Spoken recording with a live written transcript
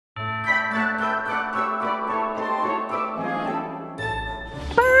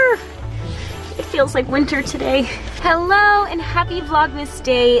feels like winter today. Hello and happy Vlogmas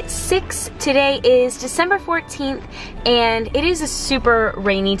Day 6. Today is December 14th and it is a super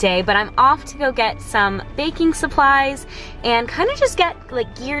rainy day, but I'm off to go get some baking supplies and kind of just get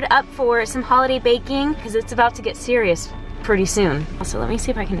like geared up for some holiday baking because it's about to get serious pretty soon. Also, let me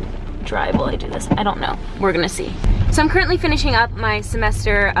see if I can drive while I do this. I don't know. We're gonna see. So I'm currently finishing up my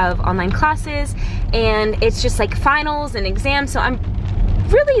semester of online classes and it's just like finals and exams, so I'm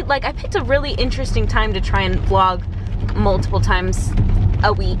really like, I picked a really interesting time to try and vlog multiple times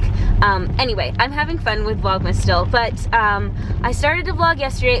a week. Anyway, I'm having fun with Vlogmas still, but I started to vlog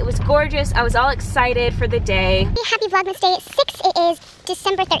yesterday. It was gorgeous. I was all excited for the day. Happy Vlogmas Day 6. It is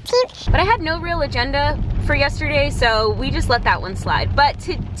December 13th. But I had no real agenda for yesterday, so we just let that one slide. But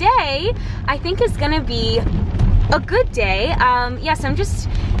today, I think is gonna be a good day. Yes, I'm just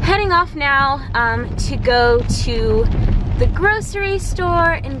heading off now to go to the grocery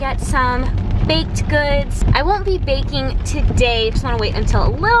store and get some baked goods. I won't be baking today, just want to wait until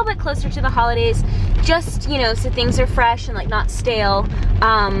a little bit closer to the holidays, just, you know, so things are fresh and like not stale.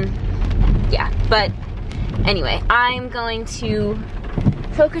 Yeah, but anyway, I'm going to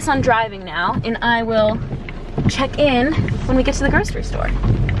focus on driving now and I will check in when we get to the grocery store.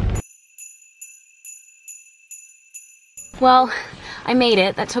 Well, I made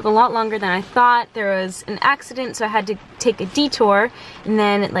it. That took a lot longer than I thought. There was an accident, so I had to take a detour, and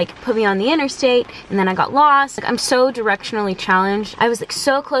then it like put me on the interstate, and then I got lost. Like, I'm so directionally challenged. I was like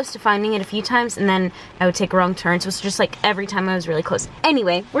so close to finding it a few times, and then I would take wrong turns. So it was just like every time I was really close.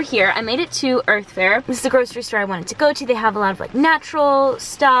 Anyway, we're here. I made it to Earth Fare. This is the grocery store I wanted to go to. They have a lot of like natural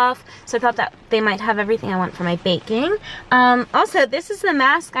stuff, so I thought that they might have everything I want for my baking. Also, this is the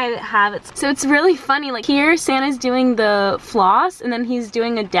mask I have. So it's really funny. Like here, Santa's doing the floss, and then he's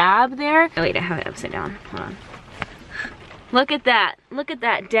doing a dab there. Oh wait, I have it upside down. Hold on. Look at that. Look at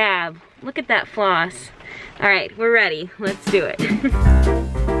that dab. Look at that floss. All right, we're ready. Let's do it.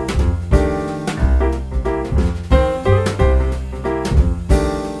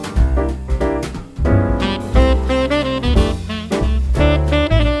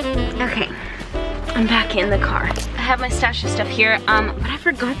 Okay, I'm back in the car. I have my stash of stuff here, but I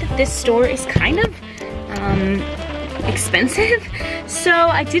forgot that this store is kind of, expensive, so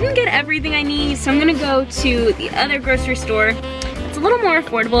I didn't get everything I need, so I'm gonna go to the other grocery store. It's a little more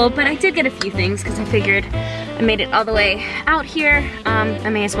affordable, but I did get a few things because I figured I made it all the way out here. I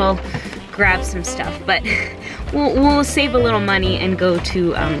may as well grab some stuff, but we'll save a little money and go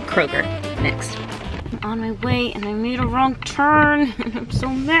to Kroger next. I'm on my way and I made a wrong turn and I'm so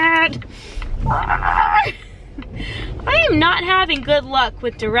mad. I am not having good luck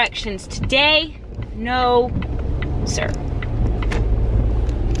with directions today. No, sir.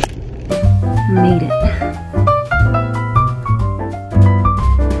 Made it.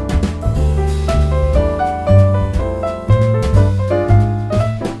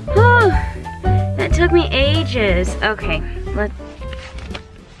 Whew, that took me ages. Okay,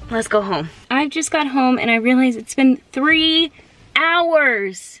 let's go home. I just got home and I realized it's been 3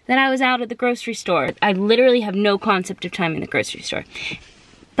 hours that I was out at the grocery store. I literally have no concept of time in the grocery store.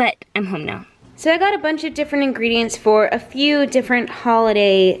 But I'm home now. So I got a bunch of different ingredients for a few different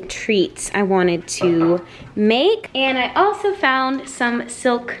holiday treats I wanted to make. And I also found some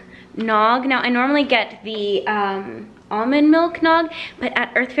silk nog. Now I normally get the almond milk nog, but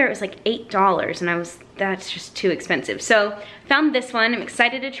at Earth Fare it was like $8 and that's just too expensive. So found this one, I'm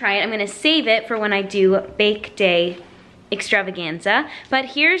excited to try it. I'm gonna save it for when I do Bake Day extravaganza. But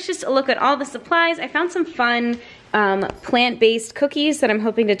here's just a look at all the supplies. I found some fun plant-based cookies that I'm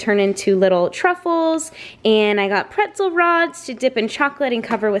hoping to turn into little truffles, and I got pretzel rods to dip in chocolate and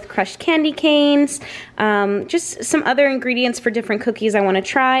cover with crushed candy canes. Just some other ingredients for different cookies I want to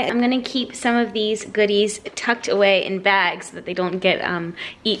try. I'm gonna keep some of these goodies tucked away in bags so that they don't get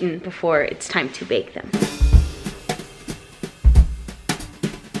eaten before it's time to bake them.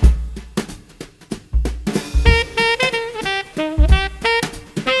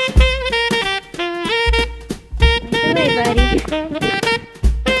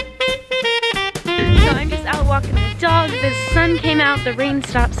 The sun came out, the rain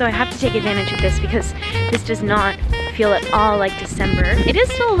stopped, so I have to take advantage of this because this does not feel at all like December. It is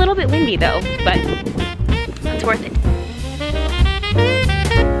still a little bit windy though, but it's worth it.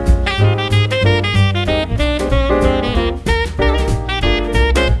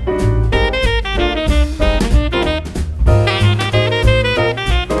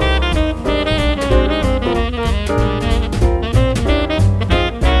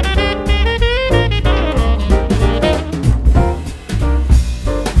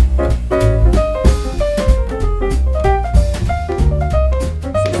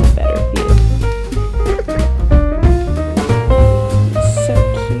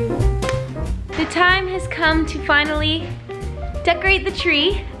 decorate the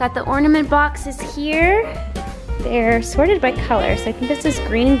tree. Got the ornament boxes here. They're sorted by color, so I think this is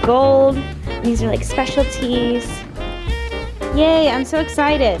green and gold. These are like specialties. Yay, I'm so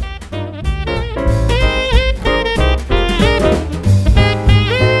excited.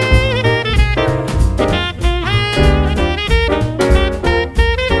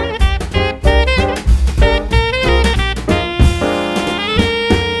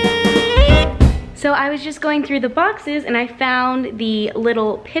 So I was just going through the boxes and I found the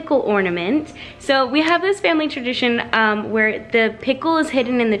little pickle ornament. So we have this family tradition where the pickle is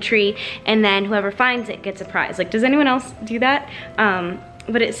hidden in the tree and then whoever finds it gets a prize. Like, does anyone else do that?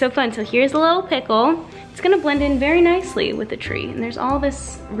 But it's so fun. So here's a little pickle. It's gonna blend in very nicely with the tree. And there's all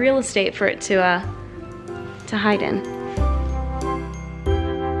this real estate for it to hide in.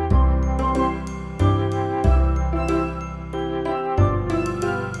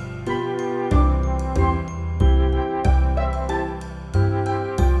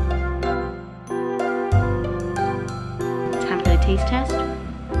 Taste test.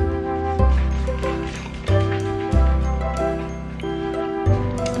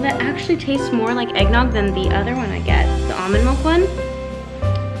 That actually tastes more like eggnog than the other one I get, the almond milk one.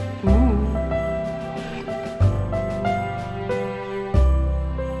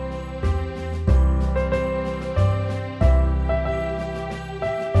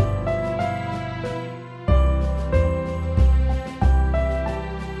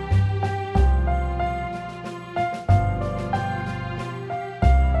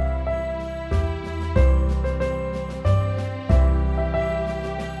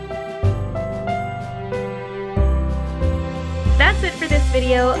 That's it for this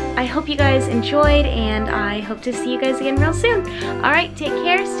video. I hope you guys enjoyed and I hope to see you guys again real soon. Alright, take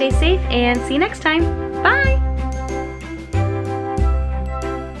care, stay safe, and see you next time. Bye!